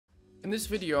In this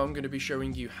video I'm going to be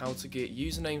showing you how to get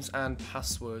usernames and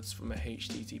passwords from a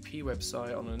HTTP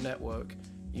website on a network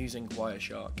using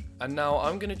Wireshark. And now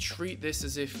I'm going to treat this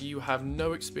as if you have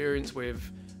no experience with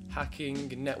hacking,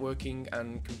 networking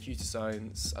and computer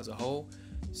science as a whole.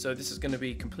 So this is going to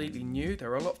be completely new.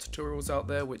 There are a lot of tutorials out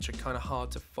there which are kind of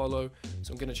hard to follow,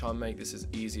 so I'm going to try and make this as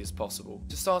easy as possible.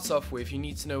 To start off with, you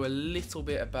need to know a little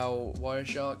bit about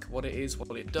Wireshark, what it is,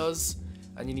 what it does,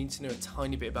 and you need to know a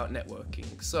tiny bit about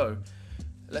networking. So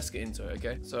let's get into it,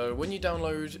 okay? So when you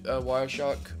download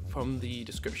Wireshark from the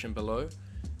description below,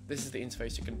 this is the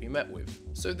interface you're going to be met with.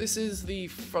 So this is the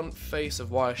front face of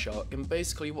Wireshark, and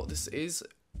basically what this is,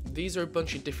 these are a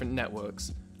bunch of different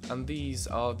networks, and these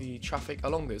are the traffic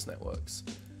along those networks.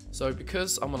 So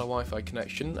because I'm on a Wi-Fi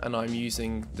connection and I'm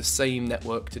using the same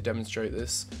network to demonstrate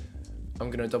this, I'm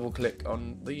going to double click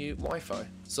on the Wi-Fi.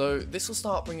 So this will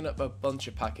start bringing up a bunch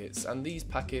of packets, and these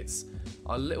packets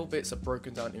are little bits of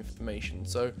broken down information.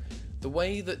 So the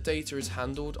way that data is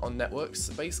handled on networks,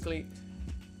 basically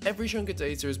every chunk of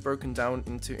data is broken down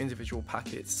into individual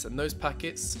packets, and those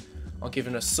packets are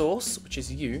given a source, which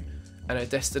is you, and a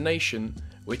destination,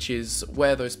 which is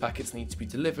where those packets need to be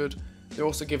delivered. They're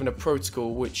also given a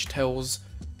protocol which tells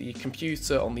the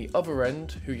computer on the other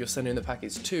end, who you're sending the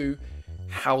packets to,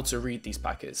 how to read these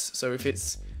packets. So if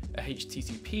it's a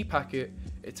HTTP packet,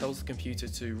 it tells the computer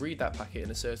to read that packet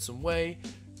in a certain way,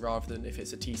 rather than if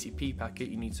it's a TCP packet,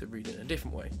 you need to read it in a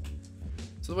different way.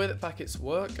 So the way that packets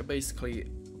work are basically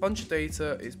a bunch of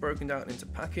data is broken down into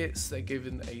packets. They're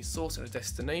given a source and a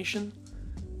destination.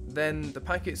 Then the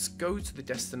packets go to the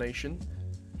destination.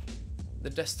 The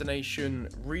destination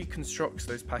reconstructs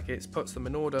those packets, puts them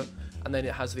in order, and then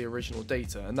it has the original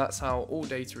data, and that's how all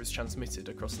data is transmitted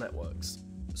across networks.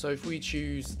 So if we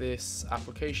choose this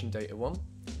application data one,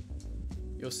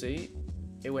 you'll see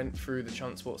it went through the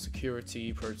transport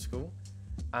security protocol,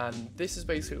 and this is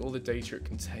basically all the data it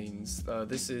contains.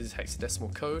 This is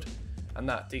hexadecimal code, and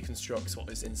that deconstructs what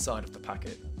is inside of the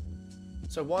packet.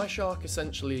 So Wireshark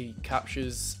essentially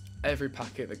captures every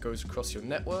packet that goes across your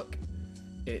network.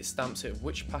 It stamps it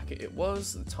which packet it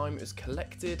was, the time it was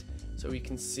collected, so we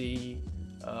can see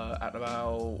at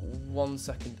about 1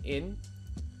 second in,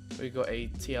 we got a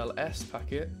TLS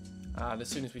packet, and as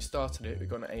soon as we started it, we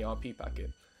got an ARP packet.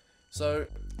 So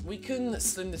we can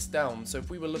slim this down. So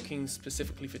if we were looking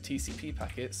specifically for TCP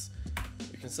packets,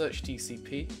 we can search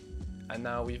TCP, and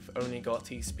now we've only got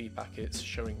TCP packets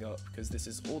showing up because this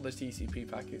is all the TCP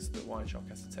packets that Wireshark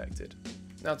has detected.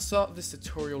 Now to start this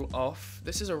tutorial off,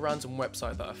 this is a random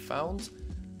website that I found.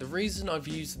 The reason I've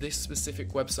used this specific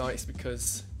website is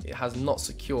because it has not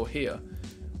secure here,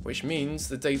 which means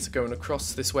the data going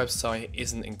across this website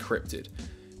isn't encrypted.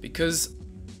 Because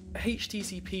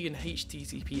HTTP and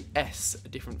HTTPS are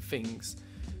different things.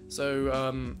 So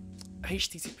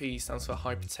HTTP stands for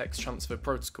Hypertext Transfer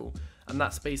Protocol, and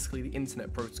that's basically the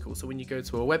internet protocol. So when you go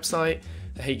to a website,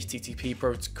 the HTTP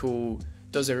protocol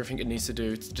does everything it needs to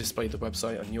do to display the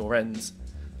website on your end.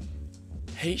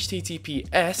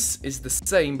 HTTPS is the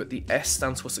same, but the S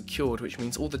stands for secured, which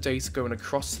means all the data going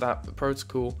across that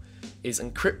protocol is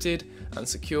encrypted and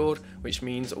secured, which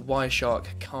means Wireshark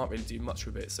can't really do much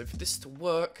with it. So for this to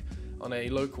work on a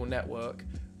local network,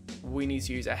 we need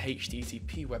to use a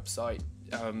HTTP website,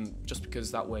 just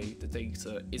because that way the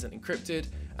data isn't encrypted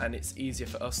and it's easier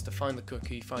for us to find the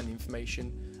cookie, find the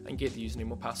information, and get the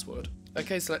username or password.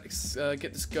 Okay, so let's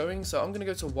get this going. So I'm going to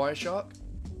go to Wireshark,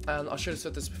 and I should have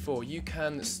said this before, you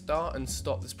can start and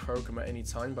stop this program at any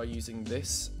time by using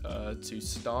this to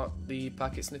start the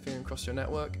packet sniffing across your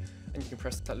network, and you can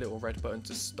press that little red button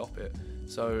to stop it.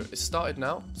 So it's started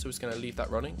now, so we're just going to leave that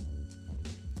running.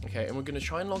 Okay, and we're going to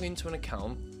try and log into an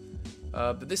account.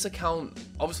 But this account,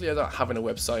 obviously I don't have an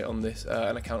account on this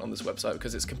website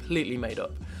because it's completely made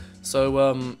up. So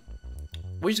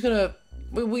we're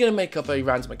gonna make up a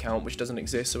random account which doesn't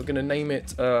exist. So we're gonna name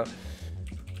it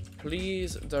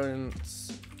please don't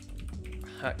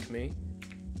hack me,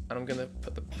 and I'm gonna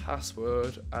put the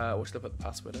password. What should I put the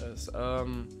password as?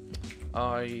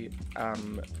 I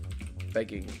am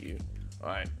begging you. All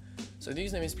right. So the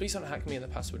username is please don't hack me, and the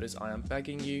password is I am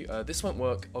begging you. This won't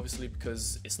work obviously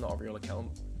because it's not a real account.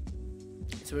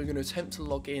 So we're going to attempt to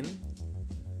log in.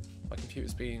 My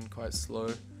computer's being quite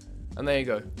slow, and there you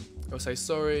go. It'll say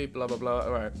sorry, blah blah blah.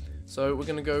 All right. So we're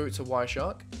going to go to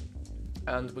Wireshark,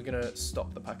 and we're going to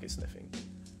stop the packet sniffing.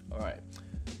 All right.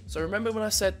 So remember when I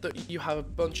said that you have a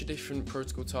bunch of different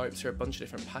protocol types or a bunch of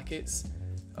different packets?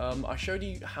 I showed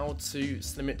you how to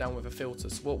slim it down with a filter.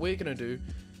 So what we're going to do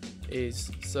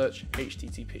is search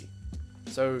HTTP.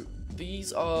 So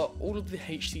these are all of the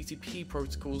HTTP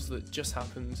protocols that just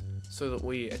happened so that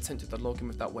we attempted to log in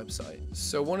with that website.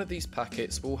 So one of these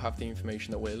packets will have the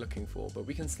information that we're looking for, but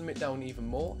we can slim it down even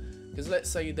more, because let's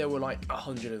say there were like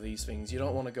 100 of these things. You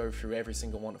don't want to go through every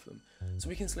single one of them. So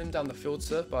we can slim down the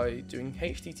filter by doing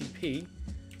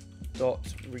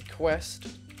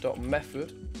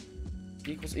http.request.method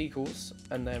equals,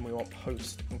 and then we want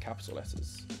post in capital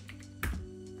letters.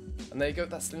 And there you go,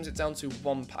 that slims it down to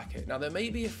one packet. Now there may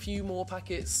be a few more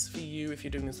packets for you if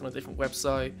you're doing this on a different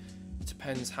website. It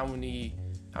depends how many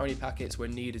packets were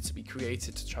needed to be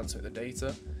created to transmit the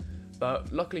data.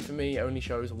 But luckily for me, it only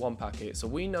shows one packet. So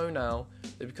we know now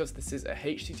that because this is a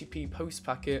HTTP post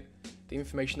packet, the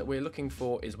information that we're looking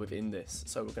for is within this.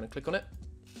 So we're going to click on it,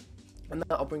 and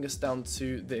that'll bring us down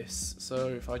to this. So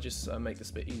if I just make this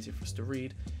a bit easier for us to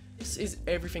read, this is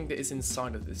everything that is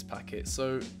inside of this packet.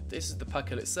 So this is the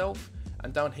packet itself,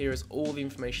 and down here is all the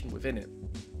information within it.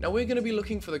 Now we're going to be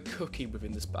looking for the cookie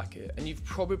within this packet, and you've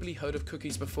probably heard of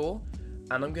cookies before,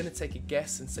 and I'm going to take a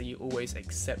guess and say you always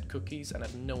accept cookies and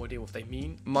have no idea what they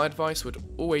mean. My advice would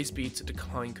always be to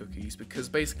decline cookies, because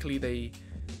basically they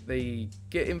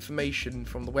get information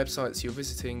from the websites you're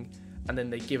visiting and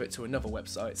then they give it to another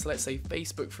website. So let's say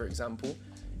Facebook, for example.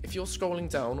 If you're scrolling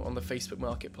down on the Facebook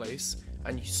marketplace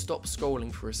and you stop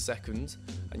scrolling for a second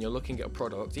and you're looking at a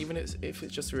product, even if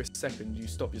it's just for a second, you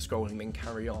stop your scrolling, then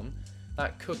carry on,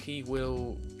 that cookie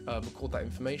will record that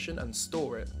information and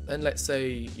store it. Then let's say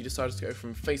you decided to go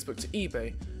from Facebook to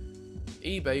eBay.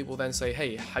 eBay will then say,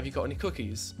 hey, have you got any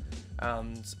cookies?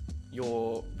 And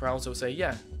your browser will say,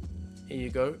 yeah, here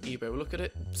you go. eBay will look at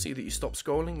it, see that you stop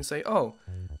scrolling and say, oh,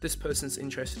 this person's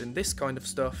interested in this kind of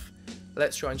stuff.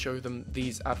 Let's try and show them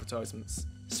these advertisements.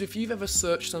 So if you've ever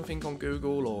searched something on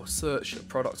Google or searched a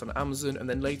product on Amazon and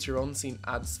then later on seen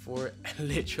ads for it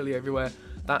literally everywhere,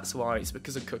 that's why. It's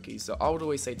because of cookies. So I would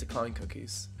always say decline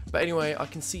cookies. But anyway, I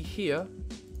can see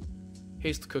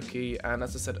here's the cookie, and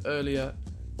as I said earlier,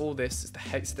 all this is the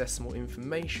hexadecimal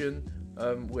information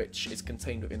which is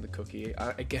contained within the cookie.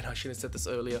 Again, I should have said this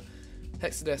earlier.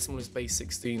 Hexadecimal is base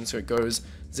 16, so it goes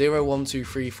 0, 1, 2,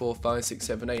 3, 4, 5, 6,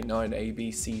 7, 8, 9, A,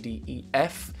 B, C, D, E,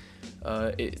 F.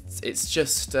 It's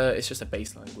just a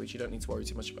base language. You don't need to worry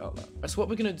too much about that. So what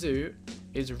we're going to do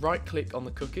is right click on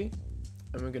the cookie,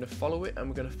 and we're going to follow it, and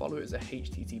we're going to follow it as a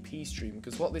HTTP stream,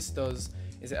 because what this does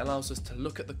is it allows us to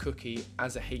look at the cookie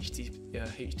as a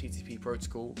HTTP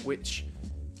protocol, which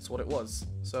is what it was.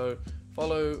 So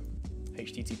follow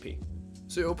HTTP.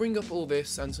 So it'll bring up all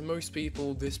this, and to most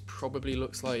people this probably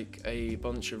looks like a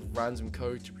bunch of random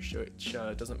code, which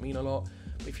doesn't mean a lot.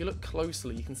 But if you look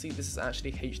closely, you can see this is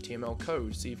actually HTML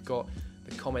code. So you've got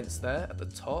the comments there at the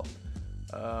top.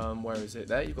 Where is it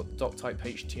there? You've got doc-type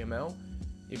HTML.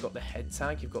 You've got the head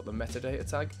tag. You've got the metadata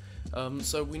tag.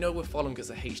 So we know we're following as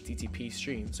a HTTP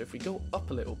stream. So if we go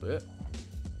up a little bit,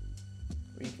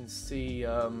 we can see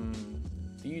the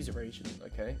user agent.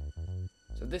 Okay.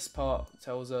 So this part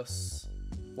tells us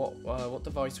what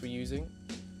device we're using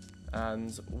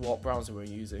and what browser we're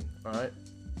using. Alright,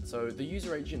 so the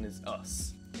user agent is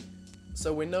us.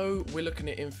 So we know we're looking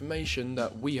at information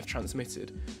that we have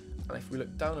transmitted, and if we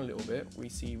look down a little bit, we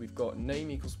see we've got name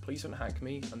equals please don't hack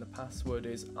me, and the password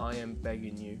is I am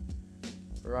begging you.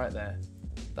 Right there.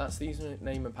 That's the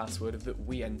username and password that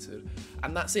we entered,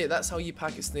 and that's it. That's how you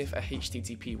packet sniff a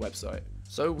HTTP website.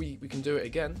 So we can do it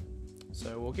again.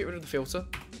 So we'll get rid of the filter,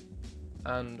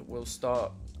 and we'll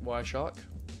start Wireshark.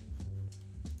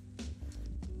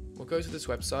 We'll go to this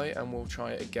website and we'll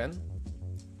try it again.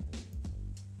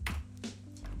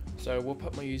 So we'll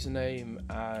put my username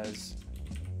as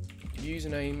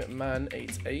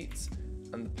usernameman88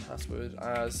 and the password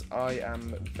as I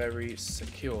am very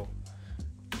secure.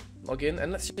 Log in,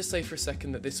 and let's just say for a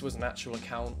second that this was an actual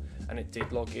account and it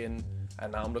did log in,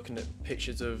 and now I'm looking at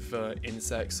pictures of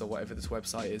insects or whatever this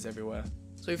website is everywhere.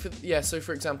 So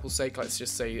for example's sake, let's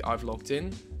just say I've logged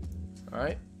in.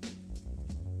 Alright.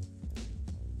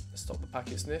 Let's stop the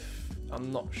packet sniff.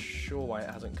 I'm not sure why it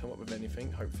hasn't come up with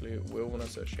anything. Hopefully it will when I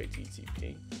search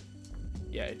HTTP.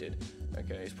 Yeah, it did.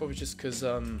 Okay, it's probably just because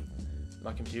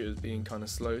my computer is being kind of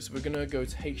slow. So we're going to go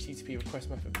to HTTP request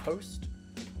method post.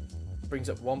 Brings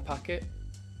up one packet.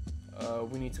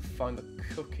 We need to find the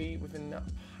cookie within that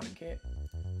packet.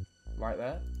 Right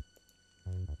there.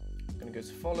 Going to go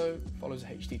to follows a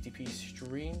HTTP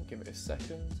stream, give it a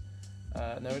second.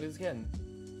 There it is again,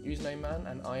 username man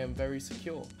and I am very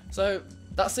secure. So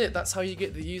that's it. That's how you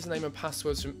get the username and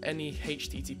passwords from any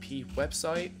HTTP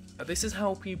website. This is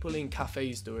how people in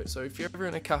cafes do it. So if you're ever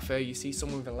in a cafe, you see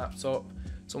someone with a laptop,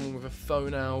 someone with a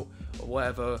phone out or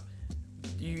whatever,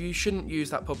 you shouldn't use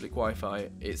that public Wi-Fi.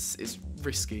 It's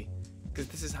risky. because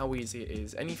this is how easy it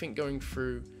is. Anything going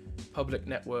through public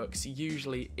networks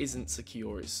usually isn't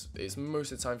secure. It's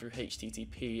most of the time through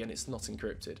HTTP and it's not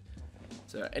encrypted.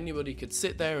 So anybody could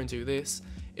sit there and do this.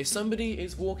 If somebody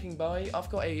is walking by, I've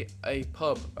got a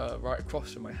pub right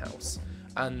across from my house,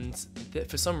 and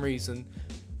for some reason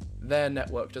their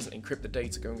network doesn't encrypt the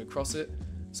data going across it.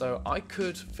 So I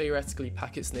could theoretically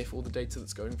packet sniff all the data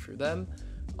that's going through them.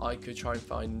 I could try and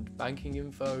find banking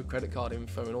info, credit card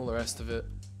info, and all the rest of it.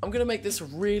 I'm going to make this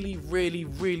really, really,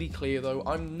 really clear though.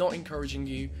 I'm not encouraging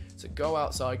you to go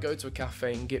outside, go to a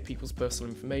cafe and get people's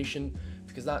personal information,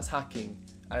 because that's hacking.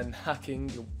 And hacking,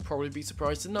 you'll probably be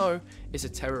surprised to know, is a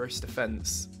terrorist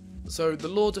offence. So the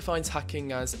law defines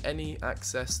hacking as any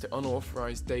access to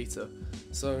unauthorized data.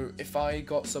 So if I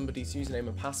got somebody's username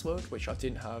and password, which I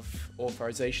didn't have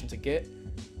authorization to get,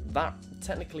 that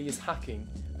technically is hacking,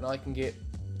 and I can get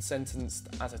sentenced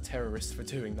as a terrorist for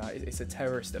doing that. It's a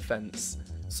terrorist offence.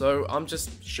 So I'm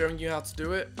just showing you how to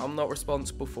do it. I'm not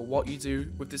responsible for what you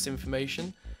do with this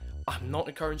information. I'm not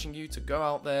encouraging you to go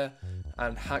out there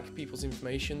and hack people's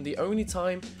information. The only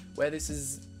time where this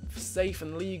is safe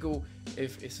and legal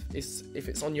if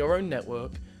it's on your own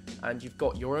network and you've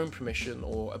got your own permission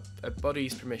or a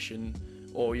buddy's permission,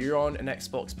 or you're on an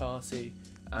Xbox party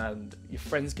and your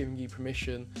friend's giving you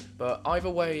permission. But either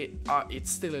way,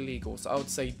 it's still illegal. So I would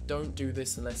say don't do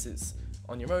this unless it's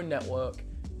on your own network.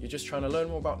 You're just trying to learn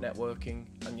more about networking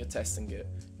and you're testing it.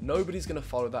 Nobody's going to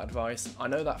follow that advice. I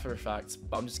know that for a fact,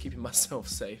 but I'm just keeping myself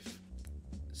safe.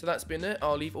 So that's been it.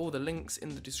 I'll leave all the links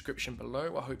in the description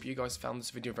below. I hope you guys found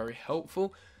this video very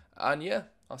helpful. And yeah,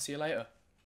 I'll see you later.